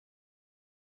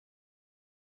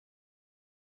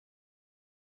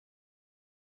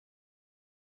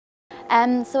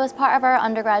So as part of our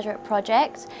undergraduate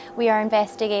project, we are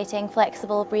investigating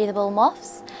flexible breathable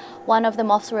MOFs. One of the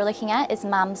MOFs we're looking at is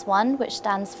MAMS1, which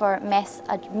stands for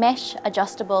Mesh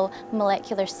Adjustable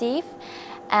Molecular Sieve.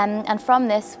 And from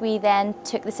this, we then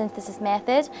took the synthesis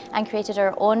method and created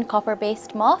our own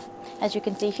copper-based MOF, as you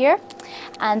can see here.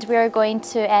 And we are going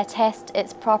to test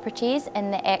its properties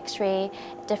in the X-ray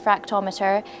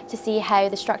diffractometer to see how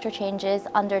the structure changes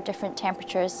under different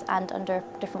temperatures and under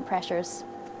different pressures.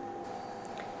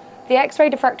 The X-ray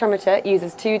diffractometer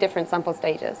uses two different sample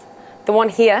stages. The one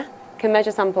here can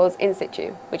measure samples in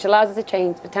situ, which allows us to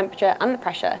change the temperature and the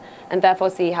pressure, and therefore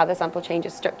see how the sample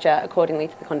changes structure accordingly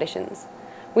to the conditions.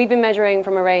 We've been measuring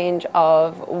from a range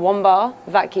of 1 bar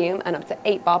vacuum and up to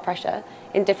 8 bar pressure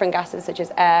in different gases such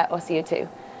as air or CO2.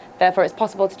 Therefore, it's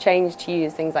possible to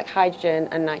use things like hydrogen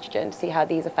and nitrogen to see how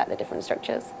these affect the different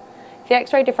structures. The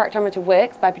X-ray diffractometer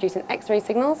works by producing X-ray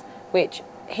signals which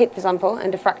hit the sample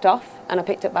and diffract off and are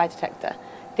picked up by a detector.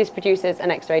 This produces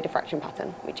an X-ray diffraction pattern,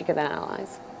 which you can then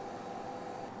analyse.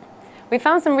 We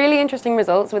found some really interesting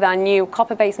results with our new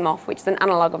copper-based MOF, which is an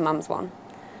analogue of MAMS1.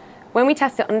 When we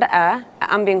test it under air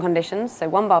at ambient conditions, so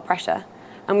 1 bar pressure,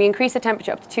 and we increase the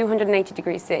temperature up to 280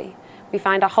 degrees C, we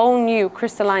find a whole new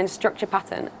crystalline structure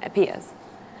pattern appears.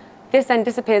 This then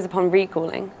disappears upon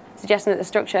recooling, suggesting that the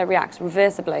structure reacts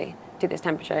reversibly to this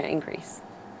temperature increase.